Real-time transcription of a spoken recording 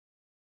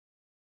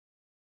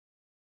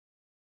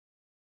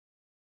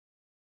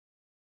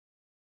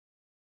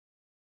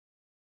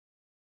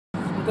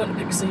going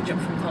to pick Sage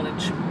up from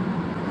college.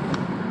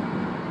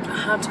 I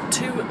had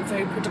 2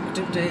 very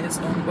productive days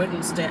on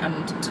Wednesday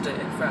and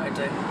today,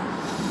 Friday.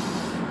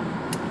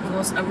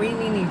 Because I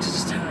really needed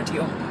to tidy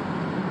up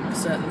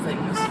certain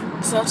things.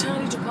 So I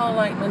tidied up all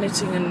like my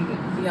knitting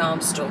and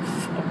yarn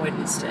stuff on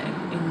Wednesday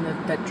in the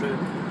bedroom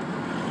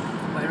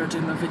where I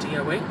do my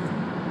videoing.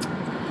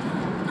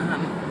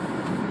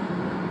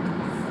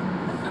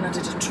 And I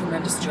did a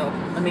tremendous job.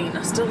 I mean,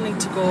 I still need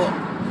to go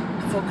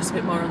focus a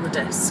bit more on the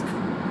desk.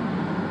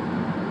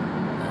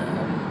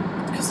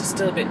 Because it's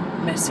still a bit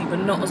messy, but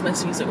not as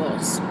messy as it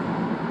was.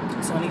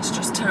 So I need to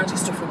just tidy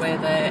stuff away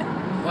there,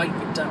 wipe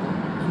it down,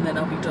 and then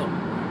I'll be done.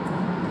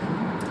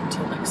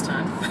 Until next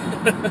time.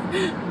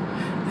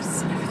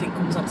 Everything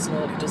comes up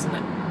slowly, doesn't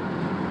it?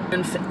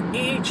 And for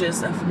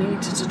ages I've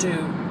needed to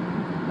do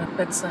my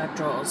bedside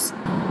drawers.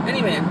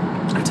 Anyway,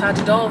 I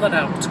tidied all that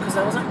out because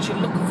I was actually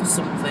looking for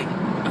something.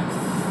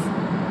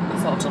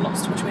 I thought I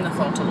lost. What do you mean I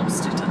thought I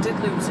lost it? I did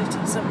lose it.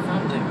 I still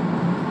found it.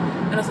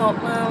 And I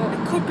thought, well,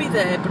 it could be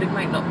there, but it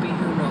might not be,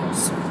 who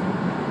knows.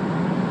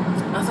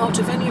 I thought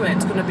if anyway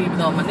it's going to be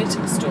with all my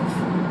knitting stuff.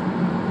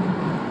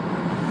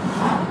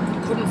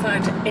 Couldn't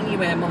find it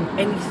anywhere among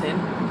anything.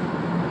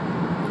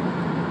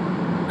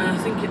 And I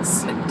think it's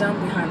slipped down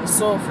behind the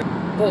sofa.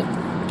 But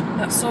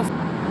that sofa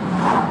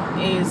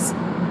has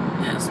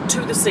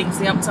 2 of the seats,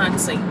 the outside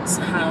seats,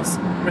 has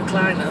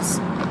recliners.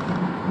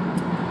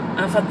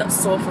 I've had that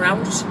sofa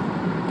out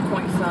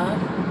quite far.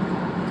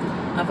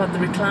 I've had the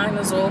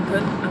recliners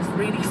open. I've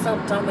really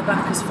felt down the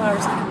back as far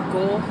as I can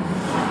go.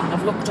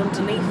 I've looked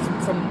underneath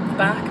from the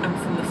back and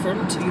from the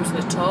front using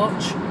a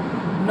torch.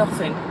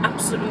 Nothing,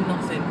 absolutely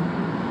nothing.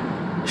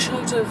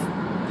 Short of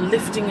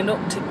lifting it up,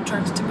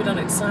 trying to tip it on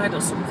its side or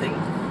something,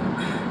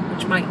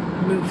 which might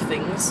move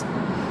things,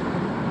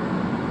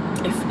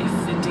 if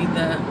indeed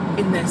they're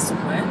in there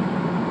somewhere.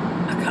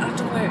 I don't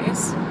know where it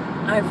is.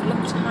 I've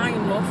looked high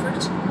and low for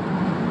it.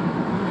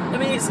 I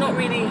mean, it's not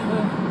really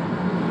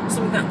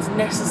something that's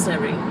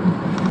necessary,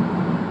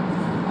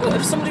 but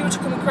if somebody were to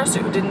come across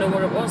it who didn't know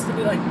what it was, they'd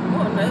be like,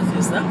 what on earth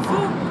is that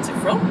for? What's it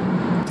from?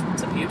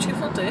 It's a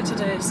beautiful day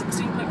today,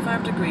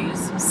 16.5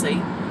 degrees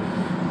C.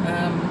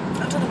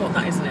 I don't know what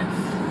that is in F.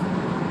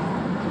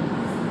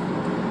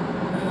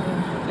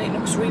 It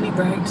looks really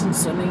bright and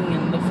sunny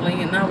and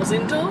lovely, and I was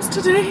indoors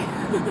today.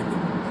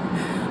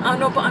 I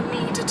know, but I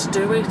needed to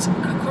do it.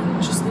 I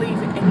couldn't just leave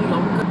it any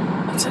longer.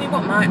 I'll tell you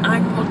what, my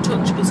iPod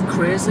Touch is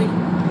crazy.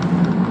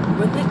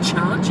 When they're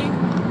charging,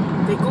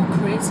 they go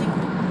crazy.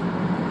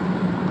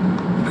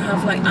 I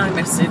have like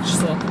iMessage,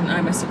 so I can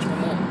iMessage my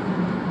mum.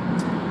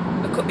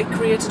 It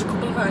created a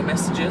couple of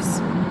iMessages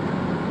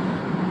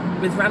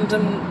with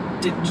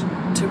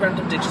 2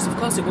 random digits. Of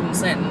course it wouldn't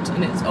send,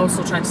 and it's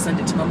also trying to send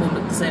it to my mum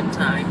at the same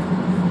time,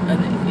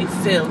 and it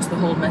failed the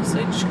whole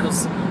message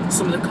because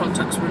some of the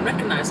contacts were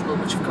unrecognisable,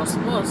 which of course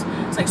it was.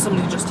 It's like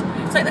somebody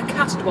it's like the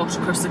cat had walked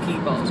across the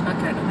keyboard, that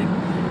kind of thing.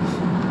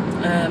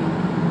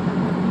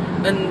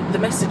 And the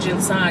message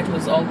inside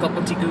was all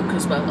gobbledygook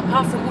as well,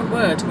 apart from one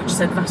word which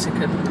said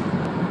Vatican.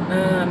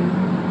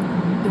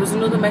 There was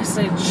another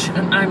message,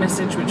 an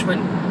iMessage, which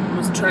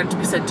was trying to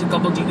be sent to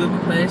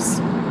gobbledygook place,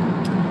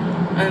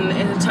 and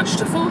it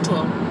attached a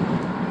photo.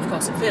 Of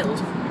course it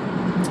failed.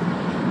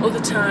 Other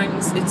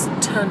times it's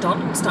turned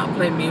on and started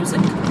playing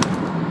music.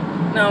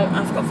 Now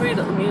I've got very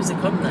little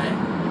music on there,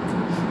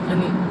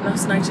 and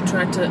last night it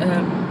tried to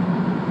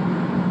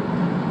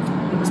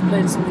it was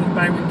playing something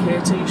by Byron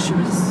Katie.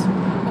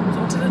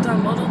 What did I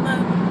download on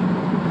there?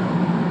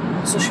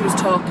 So she was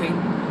talking.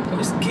 It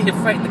was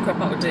frightened the crap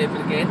out of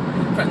David again,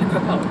 frightened the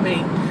crap out of me,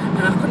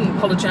 and I couldn't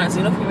apologise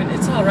enough. He went,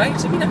 it's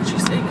alright. I mean, actually,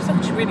 he's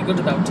actually really good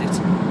about it,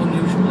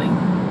 unusually.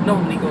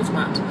 Normally he goes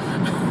mad.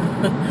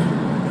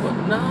 But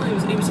no, he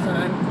was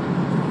fine.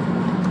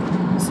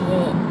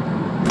 So,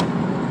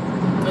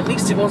 at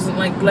least it wasn't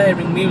like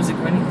blaring music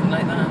or anything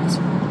like that.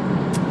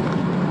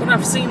 But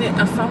I've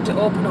found it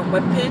open on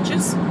web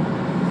pages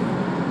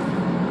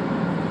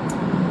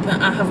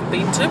that I haven't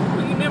been to.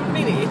 You know what I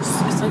mean?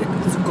 It's like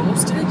there's a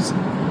ghost in it.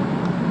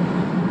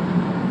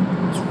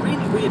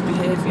 Weird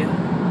behaviour.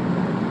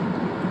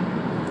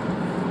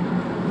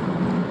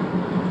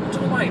 I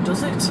don't know why it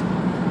does it.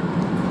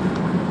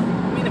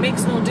 I mean, it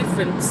makes no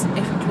difference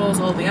if I close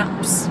all the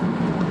apps.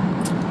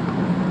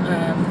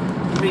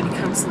 Really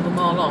cancel them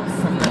all off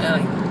from the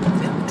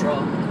app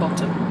drawer at the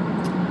bottom.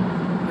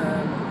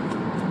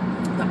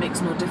 That makes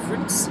no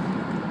difference.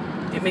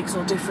 It makes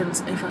no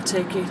difference if I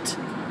take it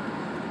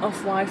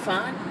off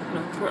Wi-Fi,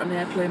 put it on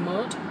airplane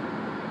mode.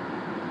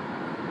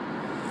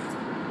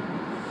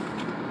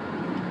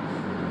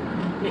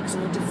 Makes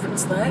no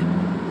difference there.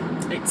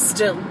 It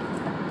still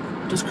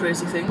does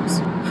crazy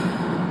things.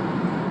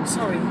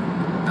 Sorry,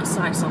 that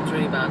sigh sounds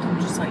really bad. I'm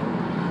just like,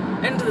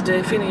 end of the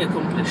day, feeling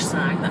accomplished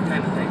sigh, that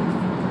kind of thing.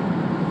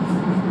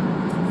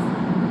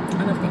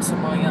 And I've got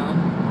some more yarn.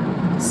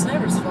 It's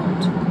Sarah's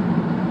fault.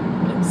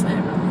 Look,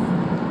 Sarah,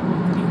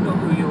 you know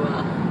who you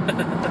are.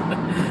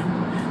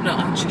 No,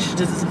 actually, she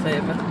does us a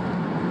favour.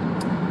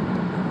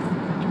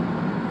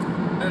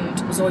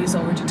 And was always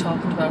already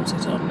talking about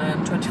it on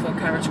 24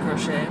 Carat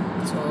Crochet.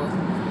 So,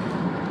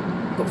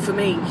 but for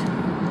me,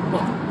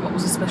 what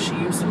was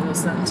especially useful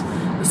was that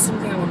there's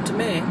something I want to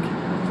make,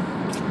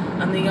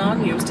 and the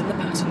yarn used in the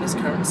pattern is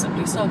Current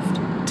Simply Soft,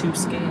 2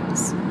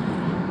 skeins.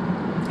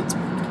 It's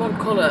one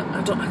colour.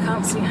 I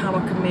can't see how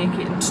I can make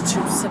it into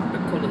 2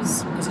 separate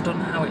colours because I don't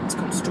know how it's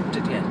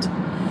constructed yet.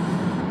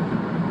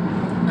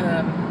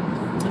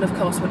 And of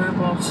course, when I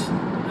bought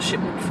a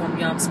shipment from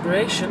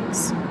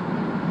Yarnspirations,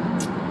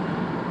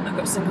 I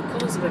got single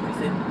colours of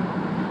everything.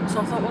 So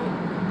I thought,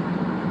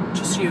 well,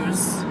 just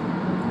use,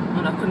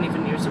 and I couldn't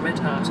even use a red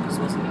heart because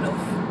it wasn't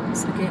enough.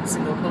 It's again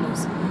single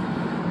colours.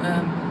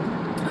 I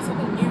thought,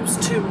 well, use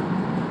 2.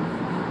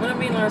 When I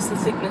realised the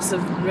thickness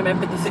of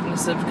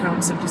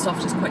Current Simply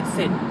Soft is quite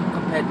thin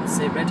compared to,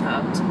 say, Red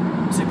Heart,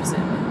 Super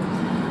Sailor,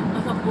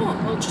 I thought, well,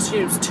 I'll just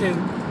use 2,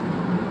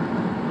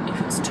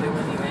 if it's 2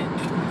 anyway,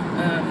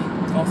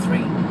 or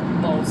 3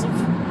 balls of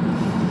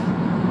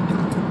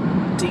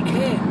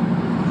DK.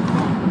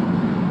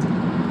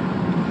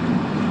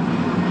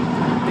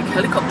 Big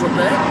helicopter up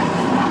there.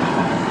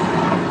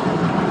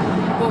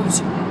 But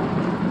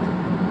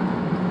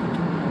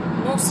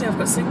mostly I've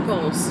got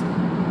singles.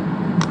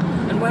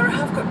 And where I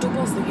have got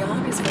doubles, the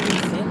yarn is very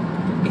thin.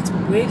 It's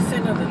way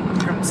thinner than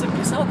Current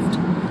Simply Soft.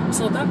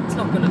 So that's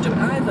not going to do it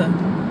either.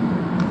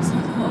 So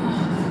I thought,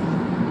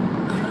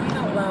 oh, crying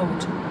out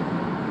loud.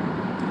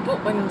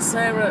 But when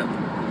Sarah,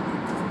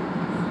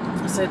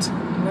 I said,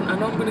 I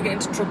know I'm going to get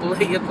into trouble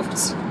here,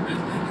 but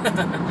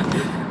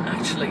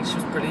actually she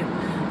was brilliant.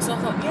 So I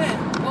thought, yeah,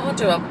 what I'll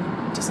do,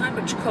 I'll decide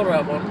which colour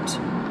I want,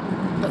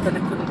 but then I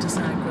couldn't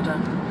decide, could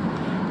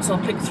I? So I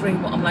picked 3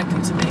 what I'm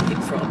likely to make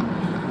it from,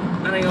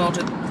 and I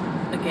ordered,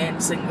 again,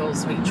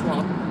 singles of each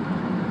one.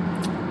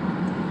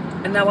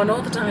 And now I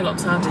know the dye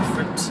lots are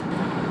different,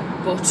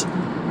 but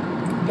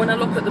when I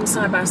look at them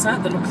side by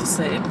side, they look the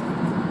same.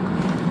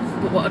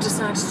 But what I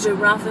decided to do,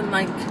 rather than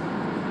like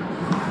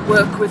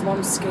work with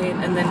one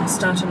skein and then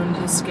start on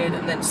another skein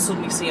and then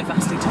suddenly see a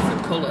vastly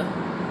different colour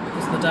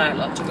because of the dye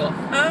lot, to go,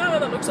 ah,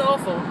 that looks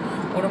awful.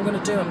 What I'm going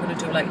to do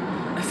like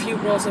a few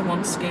rows in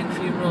one skein, a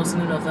few rows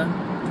in another,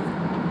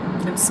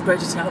 and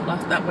spread it out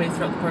that way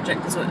throughout the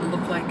project, so it'll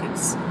look like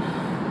it's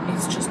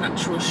just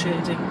natural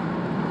shading,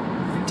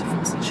 a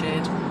difference in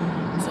shade.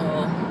 So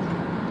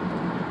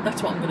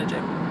that's what I'm going to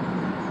do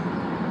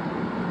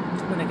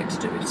when I get to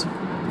do it.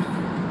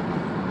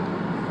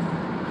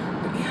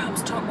 But yeah, I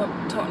was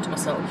talking to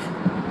myself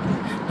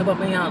about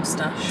my yarn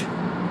stash,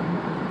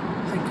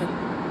 thinking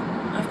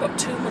I've got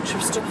too much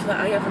of stuff that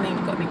I haven't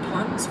even got any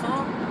plans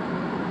for.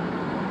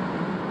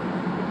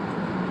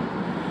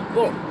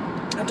 But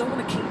I don't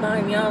want to keep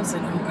buying yarns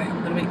in, oh right,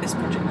 I'm going to make this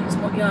project next.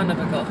 What yarn have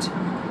I got?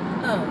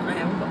 Oh, I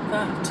haven't got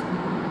that.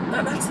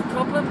 That's the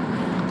problem.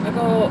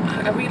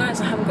 I realise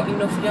I haven't got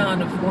enough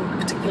yarn of one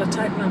particular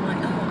type, and I'm like,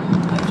 oh,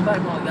 I have to buy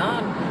more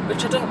yarn,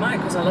 which I don't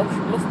mind because I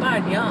love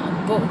buying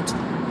yarn, but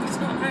it's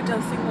not an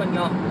ideal thing when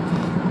you're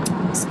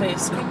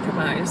space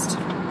compromised.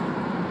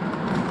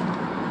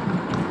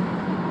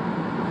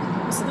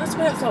 So that's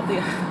where I thought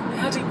the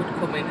Addy would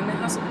come in, and it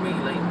hasn't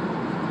really.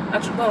 I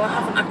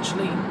haven't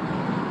actually.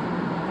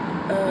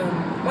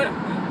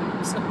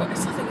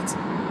 I think it's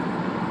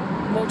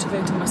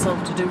motivating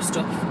myself to do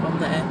stuff on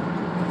there.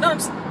 No,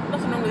 it's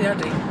nothing wrong with the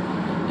Addy.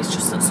 It's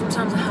just that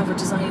sometimes I have a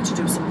desire to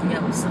do something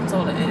else. That's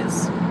all it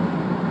is.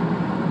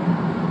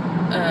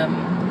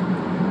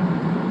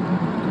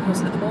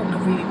 Because at the moment I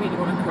really, really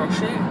want to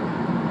crochet,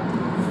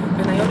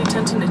 and I only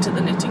tend to knit at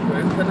the knitting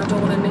group, and I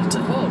don't want to knit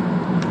at home.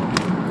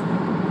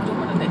 I don't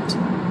want to knit.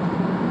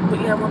 But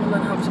yeah, I want to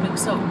learn how to make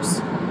socks,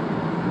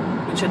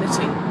 which are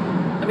knitting.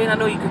 I mean, I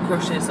know you can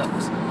crochet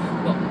socks,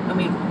 but I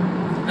mean,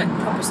 like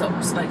proper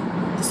socks. Like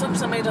the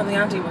socks I made on the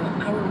Addy were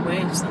an hour and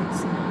waist.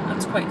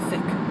 That's quite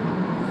thick.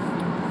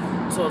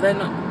 So they're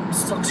not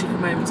socks you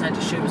can wear inside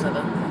your shoes, are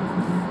they?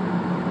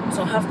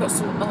 So I have got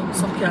some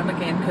sock yarn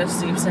again,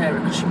 courtesy of Sarah,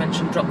 because she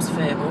mentioned Drops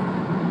Fable,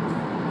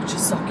 which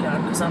is sock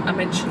yarn. Because I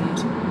mentioned,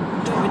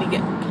 you don't really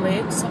get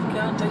plain sock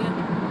yarn, do you?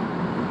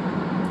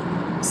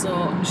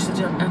 So she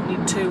said I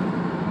need two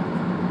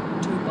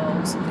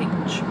balls of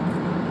each.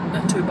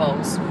 2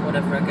 balls,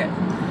 whatever I get.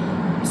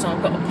 So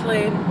I've got a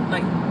plain,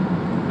 like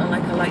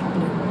a light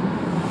blue one,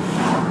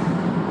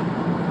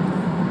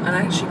 and I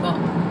actually got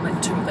like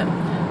 2 of them,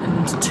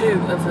 and 2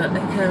 of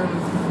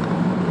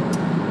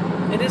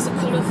it is a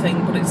colour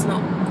thing, but it's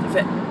not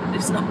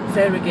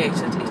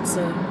variegated. It's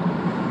I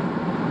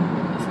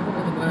forgot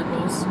what the word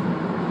was,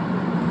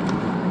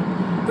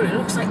 but it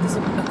looks like there's a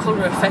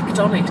colour effect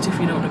on it, if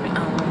you know what I mean.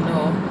 Oh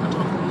no,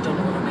 you don't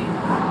know what I mean.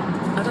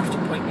 I'd have to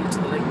point you to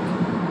the link.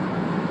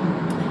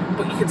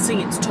 But you can see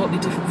it's totally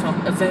different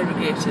from a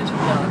variegated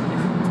yarn,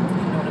 if you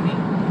know what I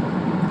mean.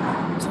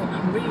 So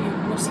I really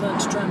must learn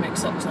to try and make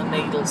socks on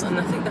needles, and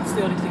I think that's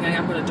the only thing I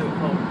am going to do at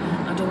home.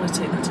 I don't want to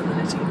take that to the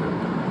knitting group.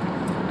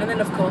 And then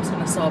of course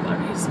when I saw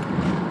Barry's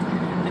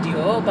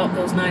video about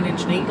those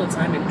 9-inch needles,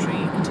 I'm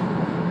intrigued.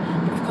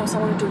 But of course I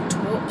want to do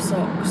taupe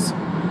socks,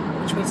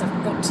 which means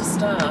I've got to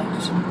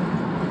start.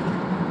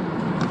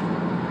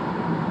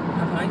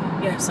 Have I?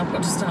 Yes, I've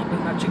got to start with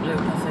magic loop,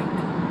 I think.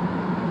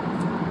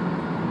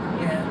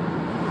 Yeah.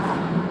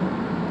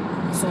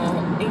 So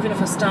even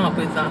if I start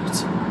with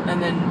that,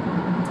 and then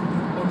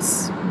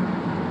once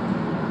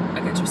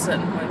I get to a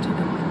certain point, I can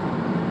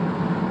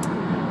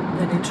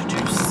then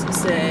introduce,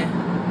 say,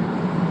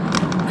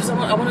 because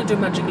I want to do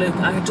magic loop.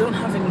 I don't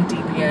have any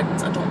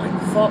DPNs. I don't like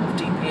the thought of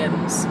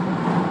DPNs.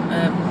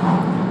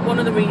 One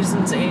of the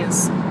reasons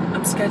is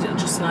I'm scared it'll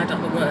just slide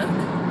out the work,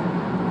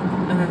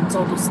 and then it's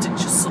all those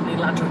stitches suddenly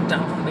laddering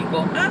down on me,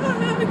 going, I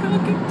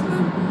can't get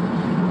through.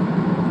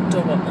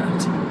 Don't want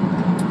that.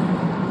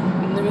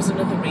 And there is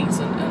another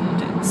reason,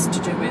 and it's to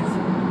do with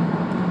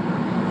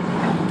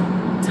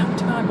having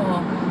to buy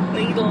more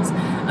needles.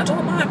 I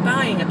don't mind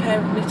buying a pair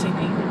of knitting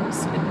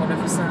needles in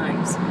whatever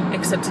size,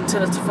 except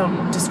until I've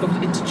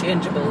discovered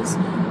interchangeables.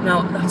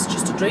 Now, that's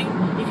just a dream.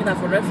 You can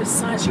have whatever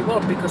size you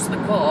want because of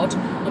the cord,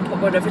 and put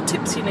whatever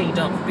tips you need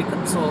on,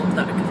 because so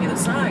that can be the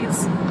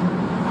size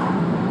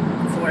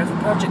for whatever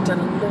project.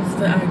 And I love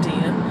the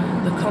idea,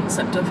 the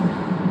concept of,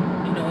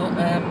 you know,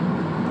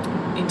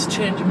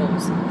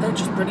 interchangeables. They're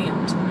just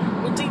brilliant.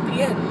 Well,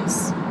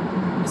 DPNs,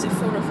 is it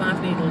 4 or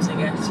 5 needles you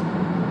get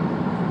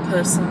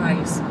per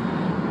size?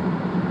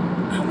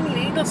 How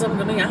many needles am I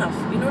going to have?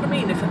 You know what I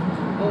mean? If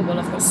oh well,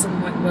 I've got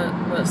some like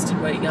worsted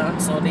weight yarn,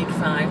 so I need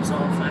 5s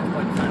or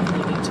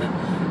 5.5mm.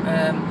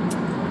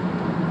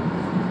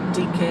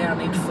 DK, I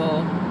need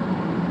 4.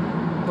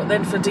 But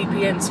then for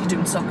DPNs, you're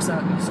doing socks,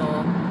 aren't you?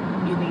 So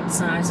you need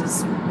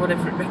sizes,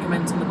 whatever it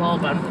recommends on the ball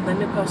band. But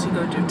then of course you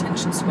go and do a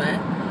tension square,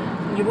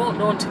 and you won't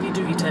know until you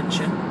do your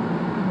tension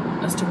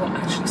as to what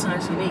actually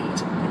size you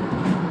need.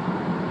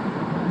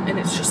 And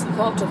it's just the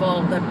thought of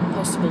all them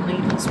possible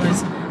needles.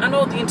 Whereas I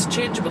know the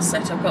interchangeable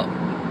set, I've got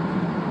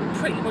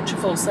pretty much a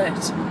full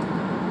set.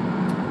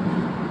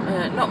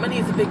 Not many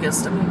of the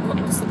biggest. I mean,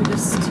 what's the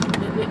biggest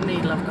knitting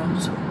needle I've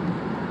got?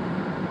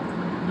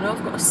 I know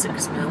I've got a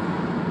 6mm.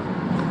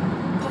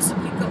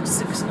 Possibly got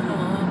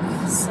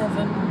 6.5,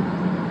 7.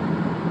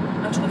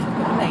 I don't know if I've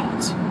got an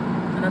 8.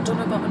 And I don't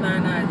know about a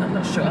 9 either. I'm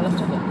not sure. I'll have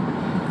to look.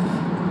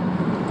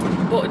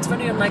 But it's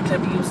very unlikely I'll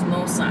be using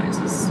those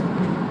sizes.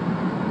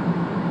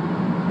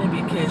 Maybe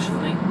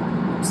occasionally,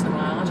 once in a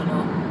while, I don't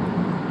know.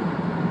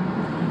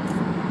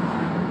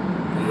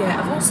 But yeah,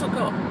 I've also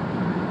got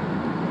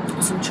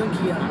some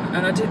chunky yarn,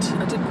 and I did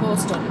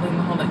post on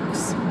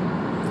Loomaholics.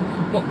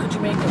 What could you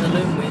make a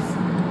loom with?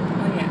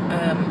 Oh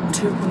yeah,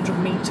 200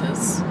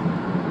 meters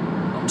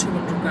or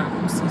 200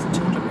 grams. Is it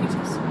 200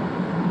 meters?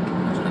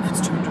 I don't know if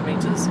it's 200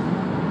 meters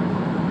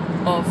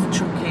of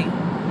chunky,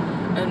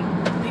 and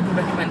people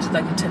recommended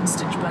like a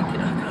 10-stitch blanket.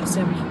 I can't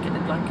say we can get a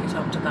blanket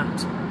out of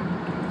that.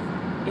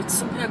 It's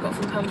something I got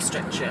from Pound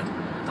Stretcher.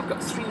 I've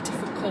got 3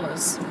 different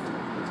colours.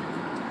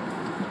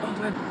 Oh,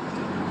 wait.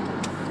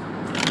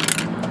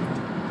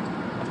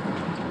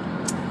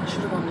 I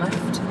should have gone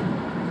left.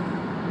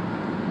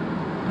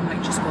 I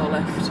might just go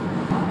left.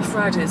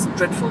 Friday's a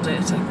dreadful day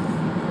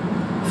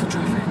for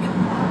traffic.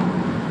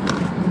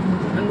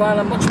 And while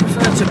I much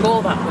prefer to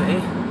go that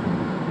way,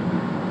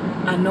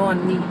 I know I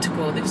need to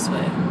go this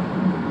way.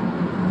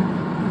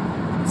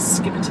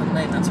 Skipperton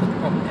Lane, that's what the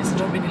problem is. I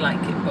don't really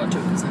like it, but I do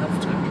it because I have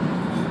to.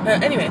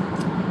 Anyway,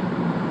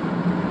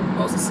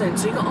 what was I saying?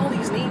 So you got all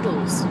these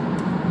needles,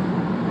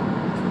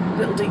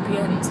 little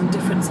DPNs in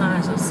different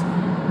sizes,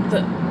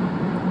 that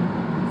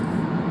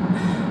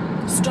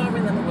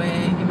storing them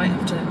away, you might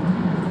have to,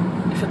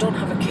 if I don't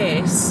have a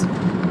case,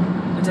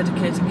 a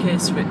dedicated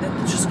case for it, then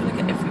they're just going to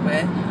get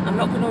everywhere. I'm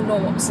not going to know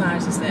what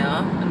sizes they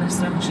are unless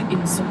they're actually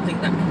in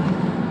something that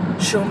can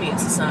show me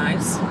it's a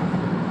size.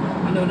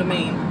 You know what I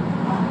mean?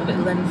 A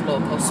little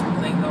envelope or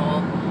something,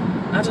 or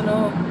I don't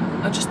know.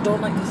 I just don't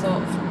like the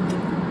thought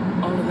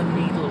of all of them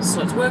needles,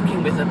 so it's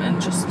working with them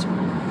and just the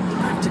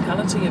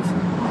practicality of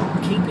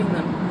keeping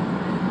them,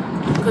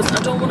 because I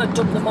don't want to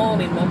dump them all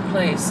in one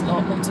place,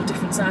 or lots of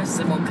different sizes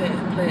in one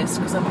place,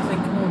 because I'll be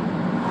thinking, oh,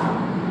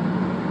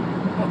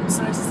 what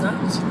size is that?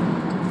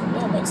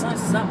 Oh, what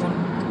size is that one?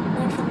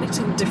 What if I'm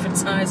knitting different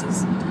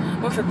sizes?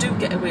 What if I do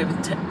get away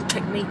with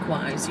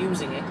technique-wise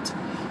using it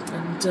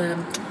and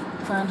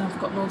find I've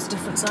got loads of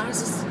different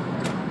sizes?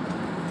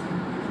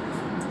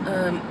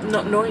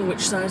 Not knowing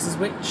which size is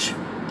which,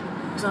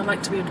 because I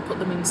like to be able to put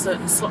them in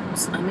certain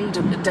slots. I need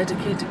a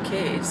dedicated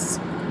case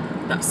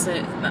that's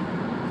it, that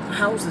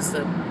houses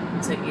them.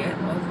 Say, yeah,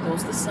 well,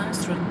 those are the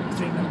size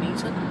 3mm,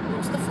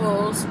 those are the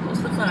 4s, those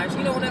are the 5s,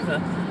 you know, whatever.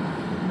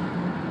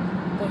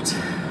 But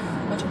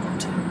I don't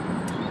want to.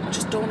 I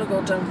just don't want to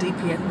go down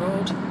DPN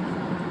road.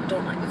 I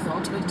don't like the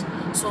thought of it.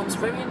 So I was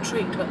very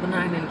intrigued about the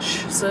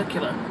 9-inch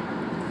circular,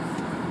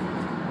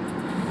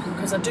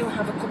 because I do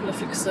have a couple of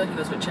fixed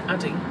circulars which are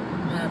adding.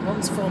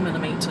 One's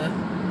 4mm,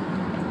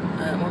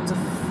 one's a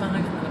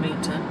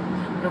 5mm,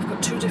 but I've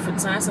got 2 different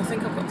sizes. I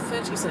think I've got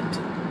 30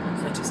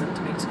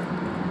 centimetre.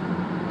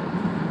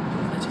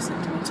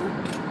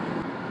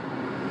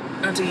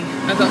 Addy,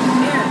 I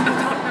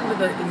can't remember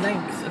the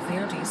length of the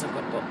addies I've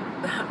got, but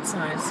the hat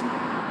size,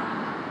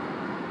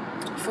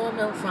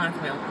 4mm,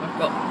 5mm, I've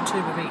got 2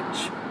 of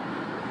each.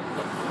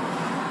 But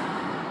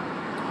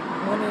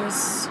one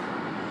is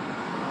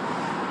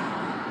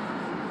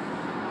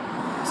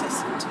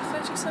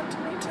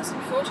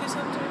 40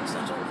 centimetres?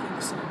 I don't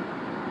think so.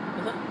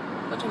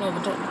 I don't know, the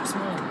dot looks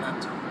smaller than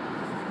that.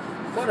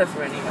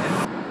 Whatever,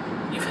 anyway.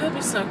 You've heard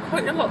me sound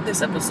quite a lot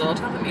this episode,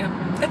 haven't you?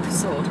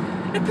 Episode?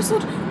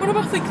 What do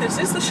I think this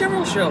is? The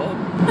Cheryl Show?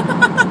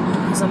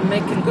 Because I'm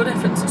making good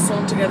efforts at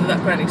sewing together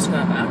that granny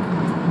square bag.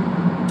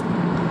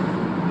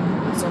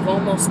 So I've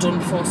almost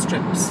done 4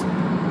 strips.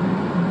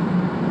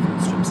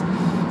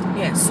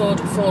 Yeah, sewed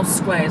 4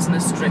 squares in a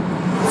strip.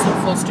 So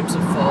 4 strips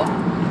of 4.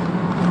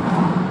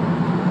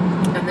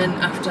 And then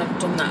after I've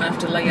done that, I have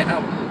to lay it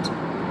out.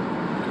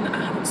 And I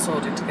haven't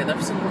sewed it together.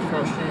 I've single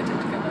crocheted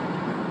it together.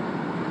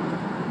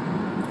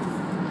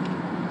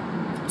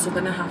 So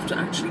then I have to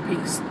actually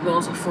piece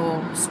those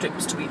 4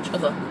 strips to each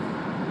other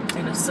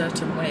in a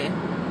certain way.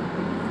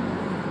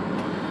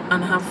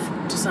 And I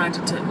have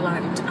decided to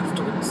line it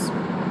afterwards.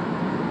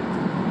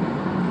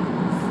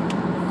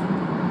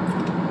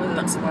 Whether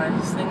that's the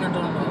wisest thing, I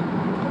don't know.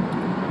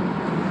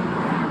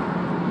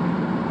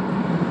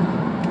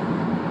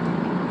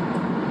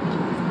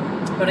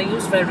 But I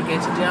used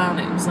variegated yarn.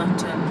 It was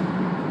that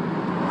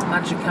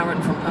Magic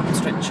Carrot from Pam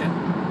Stretcher.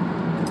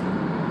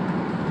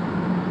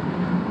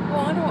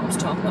 Oh, I know what I was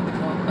talking about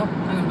before. Oh,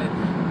 hang on a minute.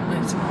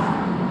 Wait.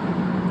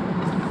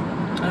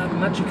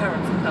 Magic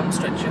Carrot from Pam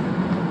Stretcher.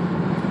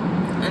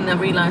 And I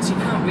realised you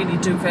can't really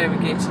do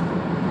variegated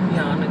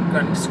yarn in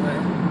Granny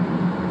Square.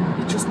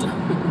 It just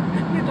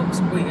it looks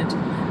weird.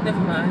 Never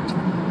mind.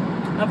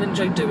 I've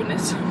enjoyed doing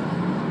it.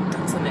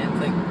 That's the main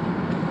thing.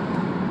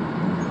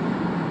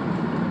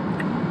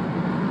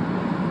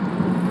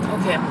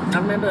 Okay, I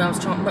remember I was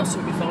talking about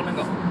something before and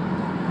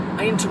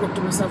I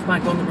interrupted myself by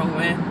going the wrong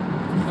way.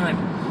 Right.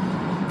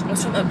 I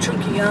was talking about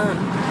chunky yarn.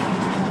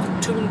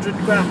 200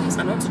 grams.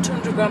 I know it's a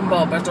 200 gram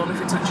bob, but I don't know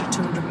if it's actually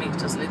 200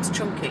 metres and it's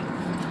chunky.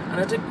 And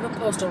I did put a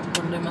post on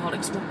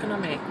Lumaholics, what can I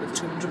make with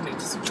 200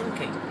 metres of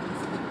chunky?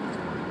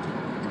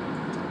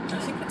 I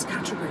think it's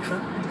category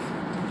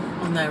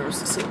 5 on there as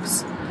 6.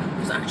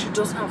 Because it actually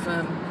does have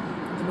the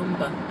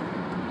number.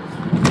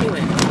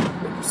 Anyway,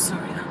 oh,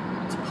 sorry,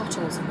 there's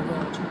potholes in the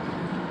road.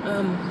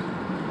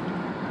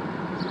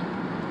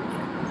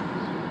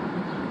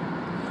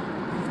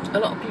 A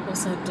lot of people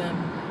said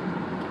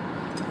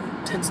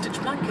 10 stitch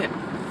blanket,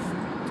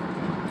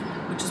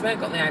 which is where I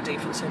got the idea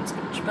for the 10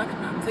 stitch blanket.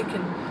 I'm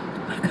thinking,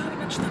 I can't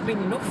imagine that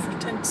being enough for a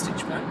 10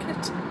 stitch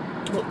blanket.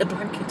 Well, a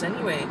blanket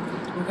anyway,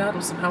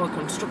 regardless of how I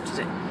constructed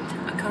it.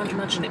 I can't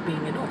imagine it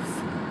being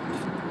enough.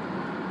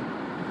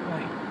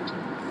 Right,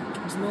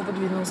 there's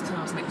nobody in those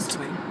cars next to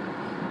me.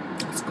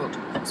 That's good,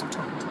 because I'm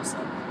talking to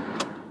myself.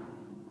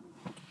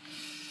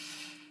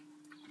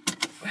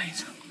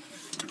 Right,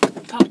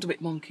 parked a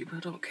bit monkey, but I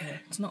don't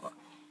care. It's not.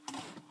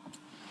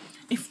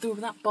 If they were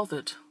that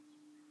bothered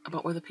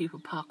about whether people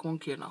park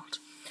monkey or not,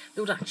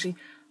 they would actually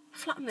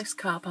flatten this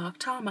car park,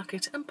 tarmac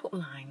it, and put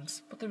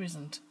lines. But there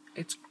isn't.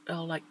 It's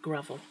all like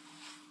gravel,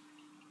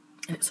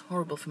 and it's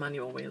horrible for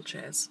manual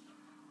wheelchairs.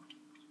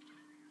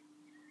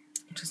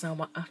 Which is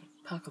how I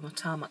park on the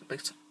tarmac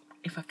bit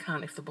if I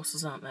can, if the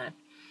buses aren't there.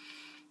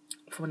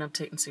 For when I'm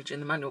taking CJ in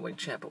the manual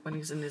wheelchair, but when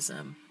he's in his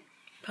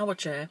power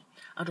chair,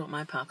 I don't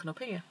mind parking up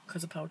here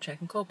because the power chair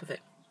can cope with it.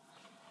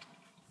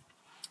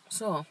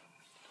 So,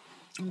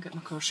 I'm going to get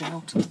my crochet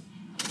out.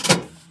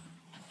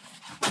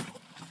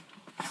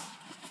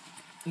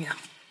 Yeah.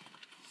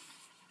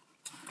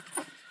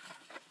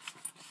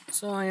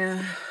 So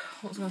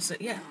what was I going to say?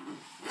 Yeah,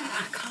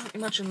 I can't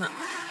imagine that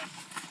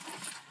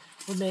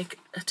we'll make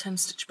a 10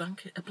 stitch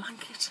blanket, a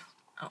blanket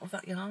out of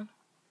that yarn.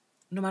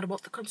 No matter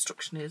what the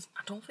construction is,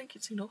 I don't think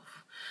it's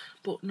enough.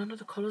 But none of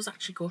the colours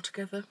actually go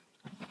together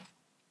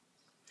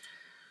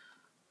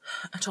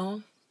at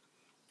all.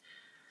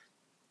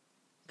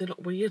 They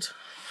look weird.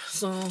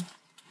 So I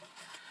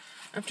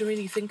have to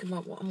really think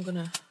about what I'm going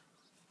to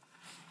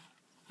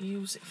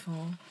use it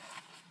for.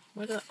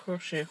 Where did that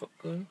crochet hook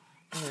go?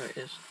 Oh, there it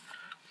is.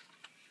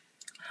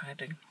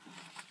 Hiding.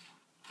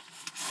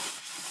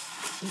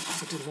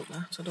 Oops, I didn't want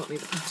that. I don't need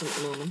the pattern at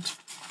the moment.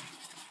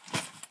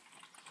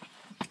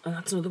 And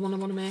that's another one I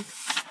want to make.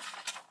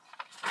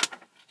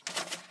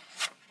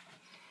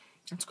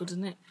 That's good,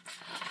 isn't it?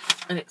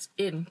 And it's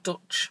in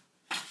Dutch.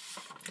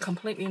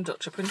 Completely in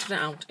Dutch. I printed it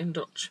out in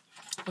Dutch.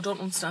 I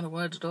don't understand a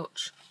word of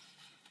Dutch,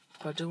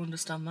 but I do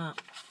understand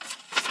that.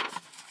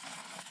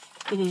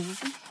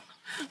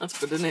 That's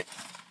good, isn't it?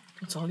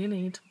 That's all you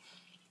need.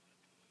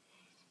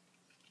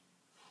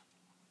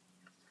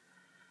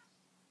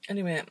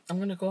 Anyway, I'm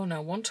going to go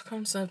now. 1 to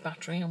conserve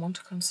battery and 1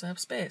 to conserve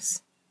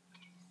space.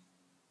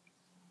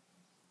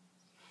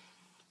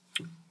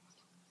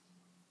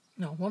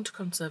 No, 1 to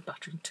conserve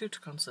battery and 2 to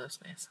conserve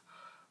space.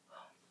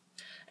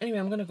 Anyway,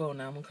 I'm going to go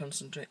now and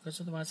concentrate, because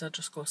otherwise I'll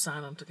just go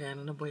silent again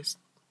and I'll waste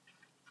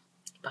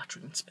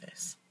battery and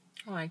space.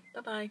 Alright,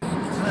 bye-bye.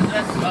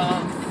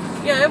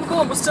 Yeah, I'm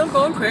going. We're still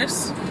going,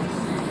 Chris.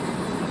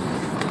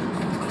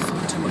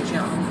 Too much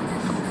yarn.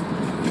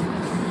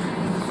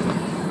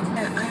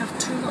 Yeah, I have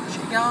too much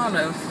yarn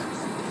of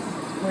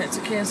where it's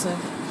a case of I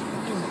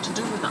don't know what to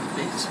do with that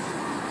bit.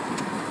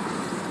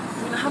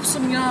 I mean, I have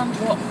some yarn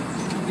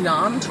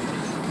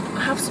I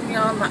have some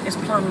yarn that is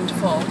planned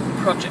for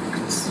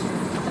projects.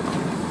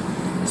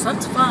 So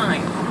that's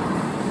fine.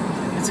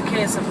 It's a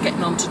case of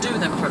getting on to do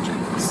them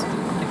projects.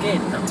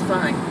 Again, that's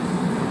fine.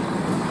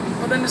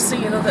 But then I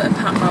see another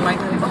pattern I like,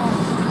 oh,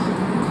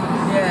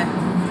 yeah.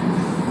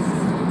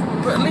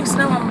 But at least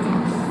now I'm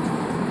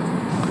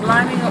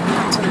lining up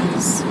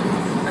patterns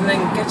and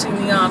then getting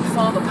the yarn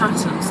for the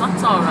patterns.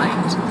 That's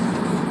alright.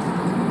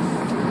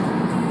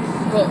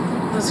 But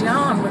there's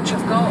yarn which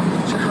I've got,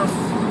 which I have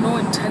no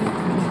intended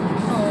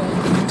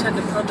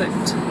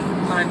product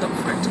lined up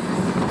for it.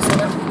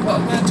 So what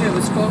I'm going to do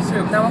is go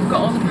through. Now I've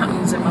got all the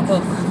patterns in my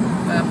book,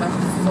 my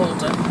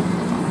folder.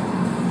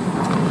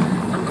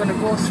 I'm going to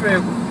go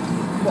through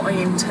what I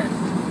intend.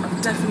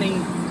 I've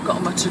definitely got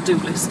on my to-do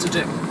list to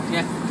do,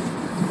 yeah.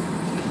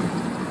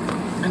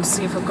 And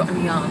see if I've got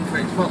any yarn for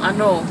it. Well, I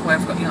know where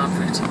I've got yarn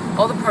for it.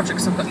 All the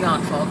projects I've got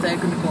yarn for, they're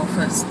going to go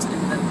first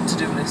in the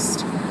to-do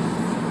list.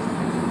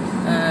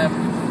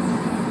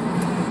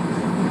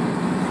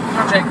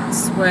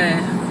 Projects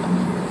where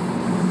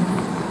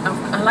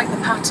I like the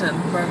pattern,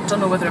 where I don't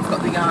know whether I've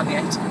got the yarn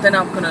yet. Then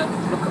I'm going to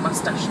look at my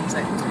stash and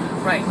say,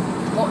 right,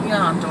 what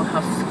yarn do I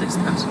have for this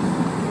pattern?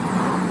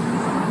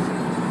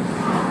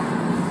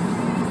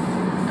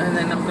 And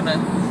then I'm going to,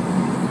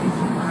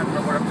 I don't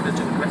know what I'm going to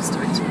do with the rest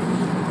of it.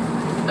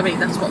 I mean,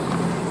 that's what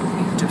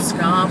you can do,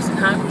 scarves and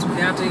hats with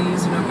the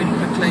addies, you know, really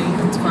quickly,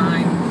 that's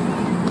fine.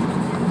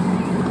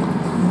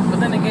 But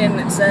then again,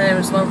 it's there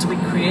as well to be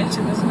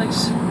creative, isn't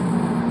it?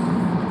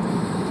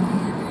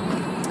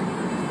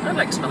 I'd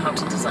like to know how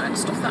to design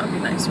stuff, that would be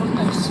nice, wouldn't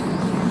it?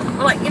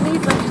 Well, like, you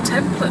need like a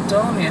template,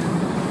 don't you?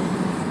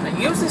 Like,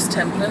 use this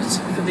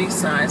template for these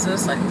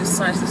sizes, like this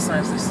size, this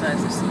size, this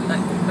size, this, like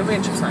a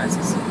range of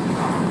sizes.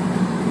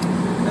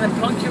 And then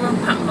plonk your own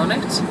pattern on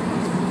it,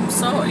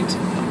 sorted.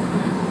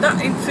 That,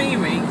 in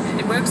theory,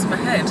 it works in my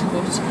head,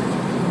 but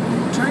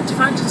trying to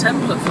find a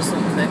template for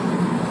something.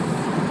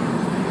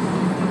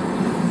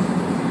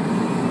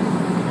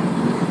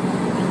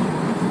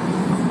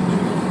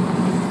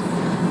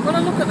 When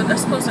I look at the, I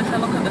suppose if I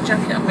look at the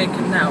jacket I'm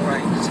making now,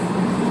 right,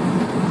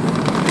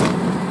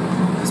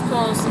 I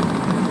suppose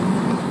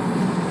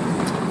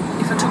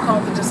if I took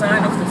all the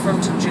design off the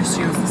front and just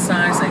used the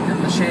sizing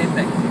and the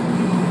shaping,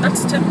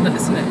 that's a template,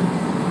 isn't it?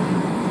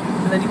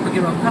 And then you put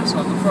your own pattern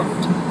on the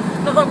front.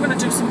 Not that I'm going to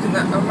do something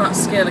that on that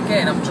scale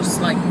again, I'm just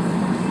like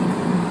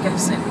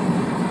guessing.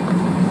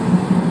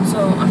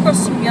 So I've got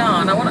some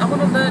yarn. I want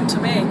to learn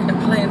to make a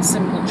plain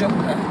simple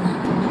jumper.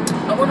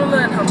 I want to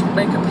learn how to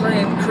make a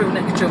plain crew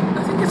neck jumper.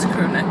 I think it's a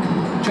crew neck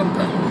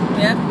jumper,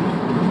 yeah?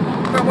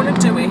 But I want to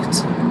do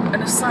it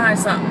in a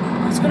size that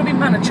it's going to be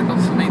manageable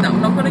for me, that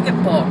I'm not going to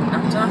get bored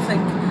and that. I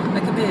think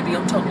like a baby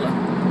or toddler,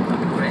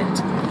 that'd be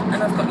great. And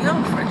I've got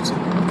yarn for it,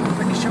 I'm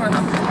pretty sure I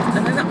have.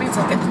 And then that means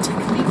I'll get the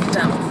technique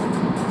down.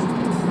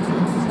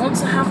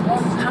 Once I have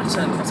one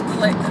pattern, that's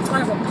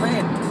why I want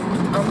plain.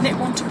 I'll knit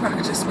one to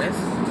practice with.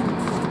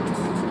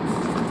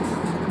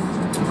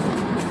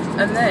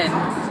 And then,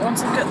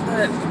 once I get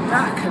the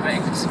back of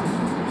it,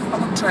 I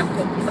want to try and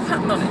put a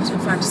pattern on it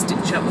and find a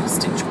stitch out with a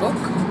stitch book.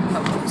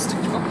 I've got a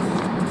stitch book.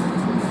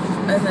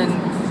 And then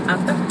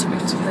add that to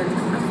it, and then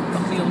I've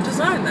got my own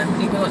design then.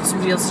 Even though it's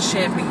somebody else's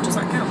shaping, does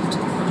that count? I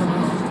don't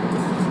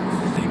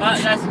know.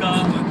 Right, let's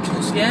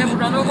go. Yeah,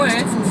 we're on our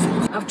way.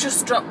 I've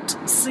just dropped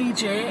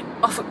CJ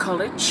off at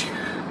college,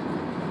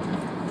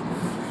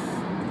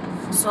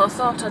 so I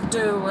thought I'd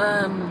do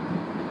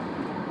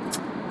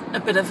a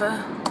bit of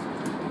a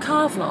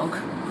car vlog.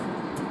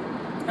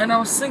 And I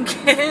was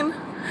thinking,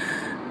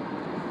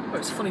 well,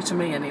 it's funny to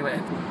me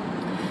anyway,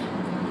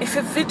 if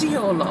a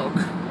video log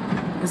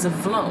is a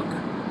vlog,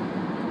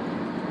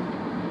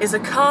 is a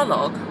car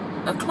log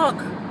a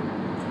clog?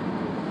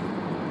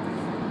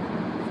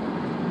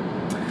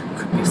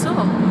 Could be so.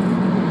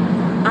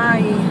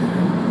 I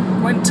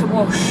went to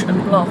wash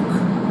and block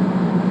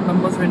my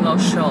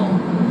mother-in-law's shawl.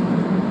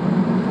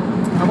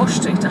 I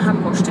washed it, I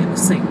hand washed it in the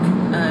sink,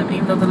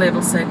 even though the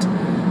label said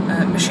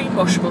machine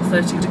washable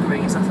 30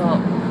 degrees. I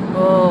thought,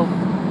 oh,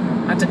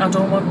 I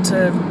don't want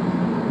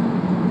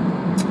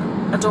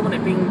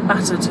it being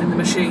battered in the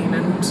machine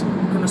and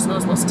goodness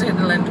knows what state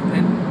it'll end up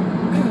in.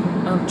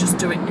 I'll just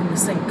do it in the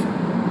sink.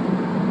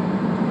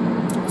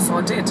 So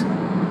I did.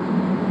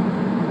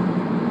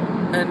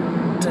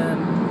 And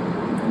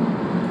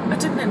I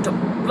didn't end up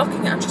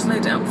blocking it, I just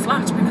laid it out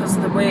flat because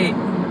the way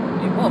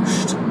it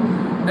washed,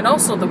 and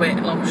also the way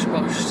it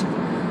washed,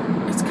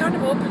 it's kind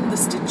of opened the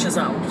stitches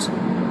out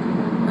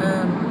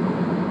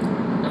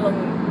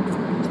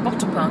along the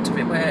bottom part of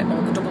it where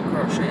all the double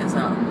crochets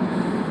are,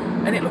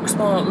 and it looks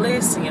more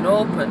lacy and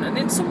open, and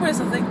in some ways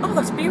I think, oh,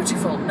 that's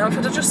beautiful. Now if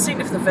I'd have just seen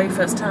it for the very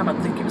first time,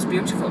 I'd think it was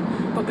beautiful,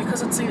 but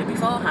because I'd seen it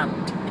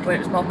beforehand where it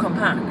was more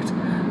compact,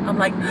 I'm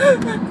like,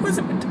 was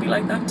it meant to be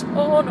like that?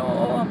 Oh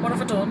no, what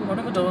have I done, what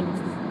have I done?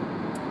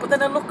 But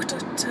then I looked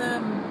at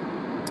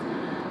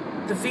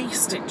the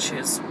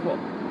V-stitches, what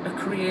are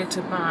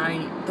created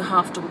by the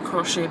half double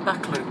crochet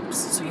back loops,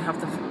 so you have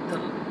the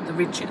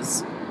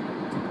ridges.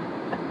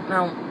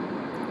 Now,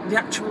 the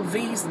actual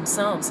V's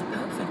themselves are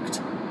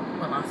perfect.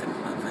 Well, I think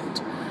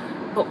perfect.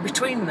 But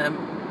between them,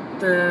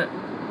 the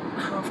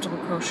half double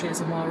crochets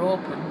are more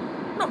open.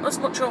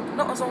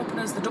 not as open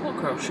as the double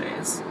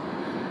crochets,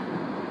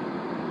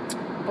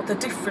 but they're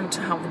different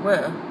to how they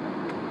were.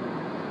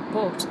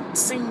 But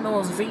seeing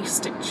those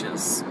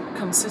V-stitches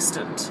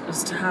consistent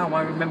as to how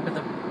I remember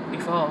them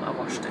before I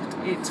washed it,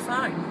 it's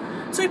fine.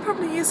 So it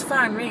probably is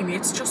fine really,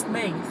 it's just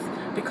me,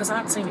 because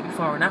I'd seen it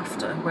before and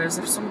after, whereas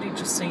if somebody had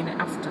just seen it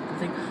after, they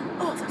think,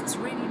 oh, that's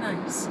really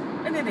nice.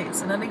 And it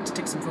is, and I need to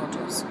take some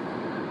photos.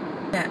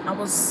 Yeah,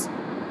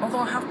 although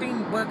I have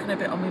been working a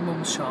bit on my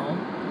mum's shawl,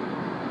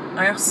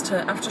 I asked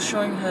her, after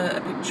showing her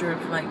a picture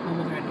of like my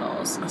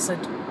mother-in-law's, I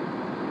said,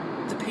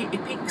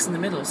 it peaks in the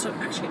middle, so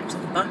actually it looks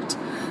like that.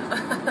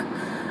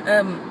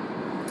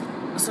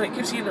 So it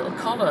gives you a little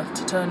collar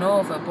to turn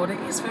over, but it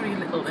is very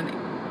little, and it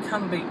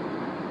can be.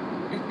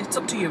 It's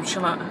up to you.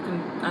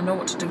 I know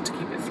what to do to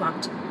keep it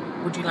flat.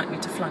 Would you like me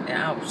to flatten it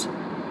out?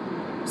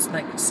 It's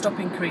like stop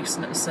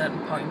increasing at a certain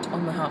point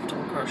on the half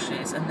double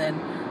crochets, and then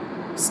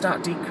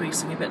start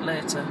decreasing a bit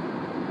later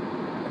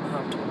on the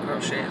half double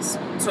crochets.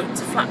 So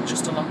it's flat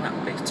just along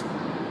that bit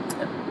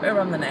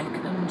around the neck.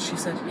 And she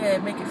said, yeah,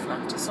 make it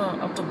flat. So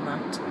I've done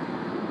that.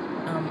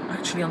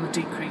 Actually on the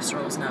decrease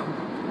rows now,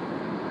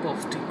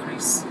 both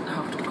decrease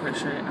half double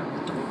crochet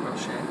and double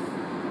crochet.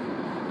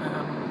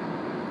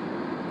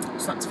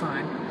 So that's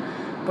fine.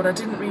 But I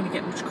didn't really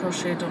get much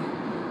crochet done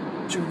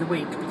during the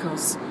week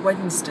because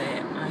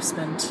Wednesday I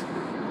spent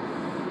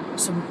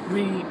some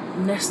really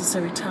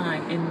necessary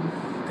time in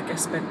the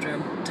guest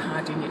bedroom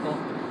tidying it up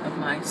of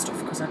my stuff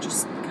because I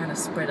just kind of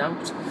spread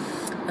out.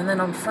 And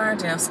then on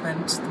Friday I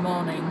spent the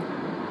morning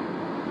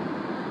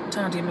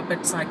tidying my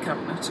bedside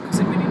cabinet because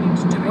it really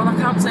needed doing. Well, I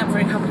can't say I'm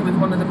very happy with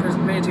one of the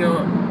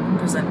radio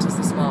presenters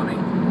this morning.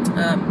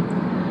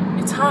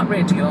 It's Heart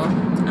Radio,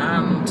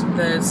 and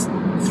there's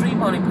 3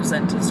 morning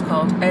presenters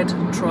called Ed,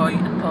 Troy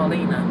and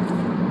Paulina.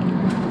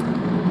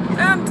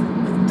 And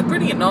they're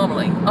brilliant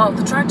normally. Oh,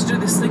 they're trying to do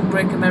this thing,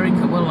 Break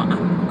America. Well,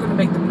 I'm going to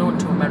make them known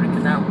to America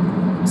now,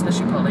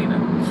 especially Paulina.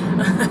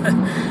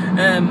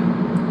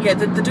 Yeah,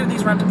 they do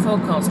these random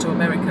phone calls to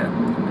America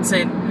and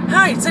saying,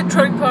 hi, it's Ed,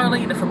 Troy and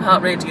Paulina from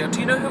Heart Radio. Do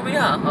you know who we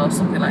are? Or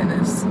something like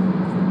this.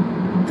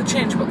 They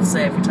change what they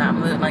say every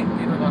time. They're like,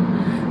 people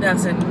going, they're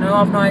saying, no,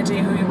 I've no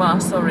idea who you are,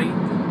 sorry.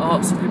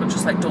 Or some people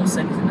just like don't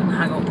say anything and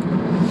hang up.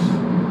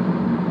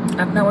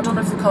 And now I don't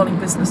know if they're calling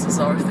businesses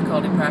or if they're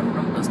calling private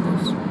numbers,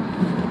 but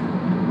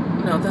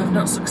no, they have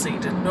not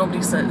succeeded. Nobody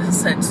has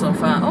said so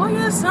far, oh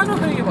yes, I know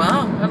who you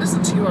are. I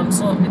listen to you on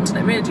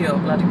internet radio,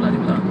 blah blah blah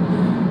blah.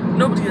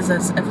 Nobody has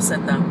ever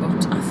said that,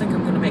 but I think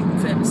I'm going to make them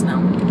famous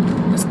now.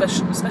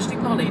 Especially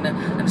Paulina,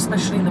 and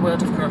especially in the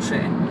world of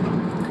crochet.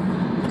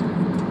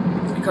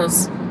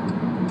 Because,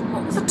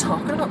 what was I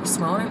talking about this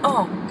morning?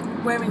 Oh,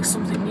 wearing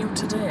something new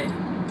today.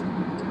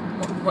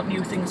 What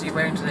new things are you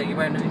wearing today? Are you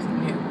wearing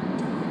anything new?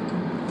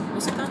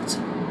 Was it that?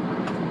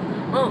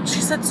 Well, she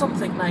said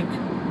something like,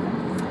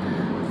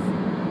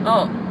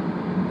 oh,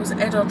 was it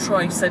Ed or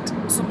Troy said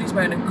somebody's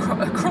wearing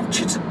a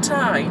crocheted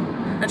tie,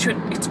 and she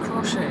went, it's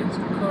crocheted.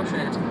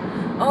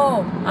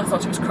 Oh, I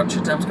thought it was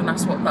crocheted. I was going to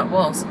ask what that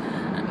was,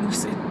 and we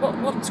said,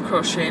 what's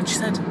crochet? And she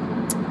said,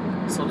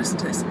 so listen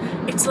to this,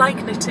 it's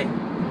like knitting.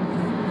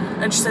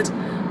 And she said,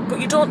 but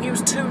you don't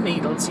use 2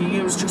 needles, you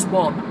use just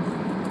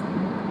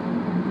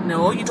 1.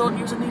 No, you don't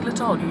use a needle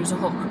at all, you use a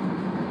hook.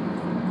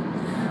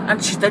 And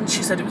then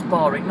she said it was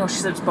boring. No, she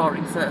said it was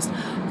boring first.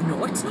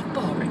 No, it's not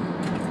boring.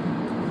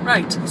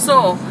 Right,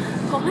 so,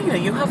 Paulina,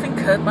 you have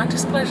incurred my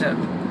displeasure.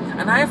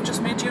 And I have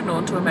just made you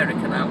known to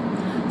America now.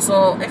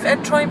 So, if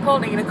Ed, Troy and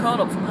Paulina call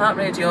up from Heart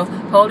Radio,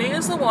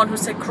 Paulina's the one who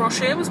said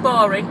crochet was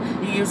boring,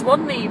 you use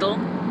 1 needle,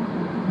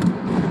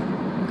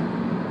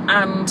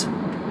 and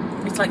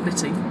it's like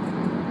knitting.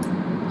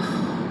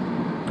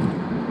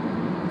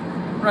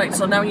 Right,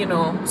 so now you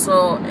know.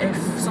 So if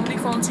somebody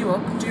phones you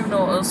up, do you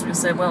know us? We'll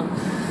say, well,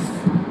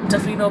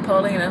 definitely know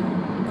Paulina,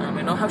 and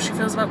we know how she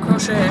feels about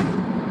crochet.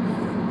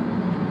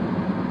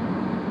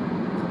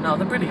 No,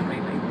 they're brilliant,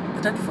 really.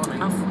 They're dead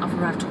funny. I've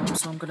arrived home,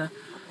 so I'm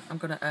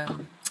gonna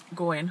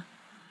go in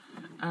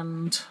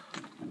and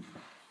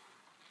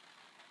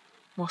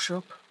wash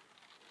up.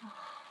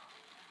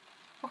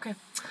 Okay,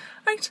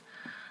 right.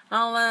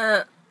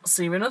 I'll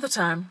see you another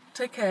time.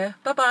 Take care.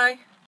 Bye bye.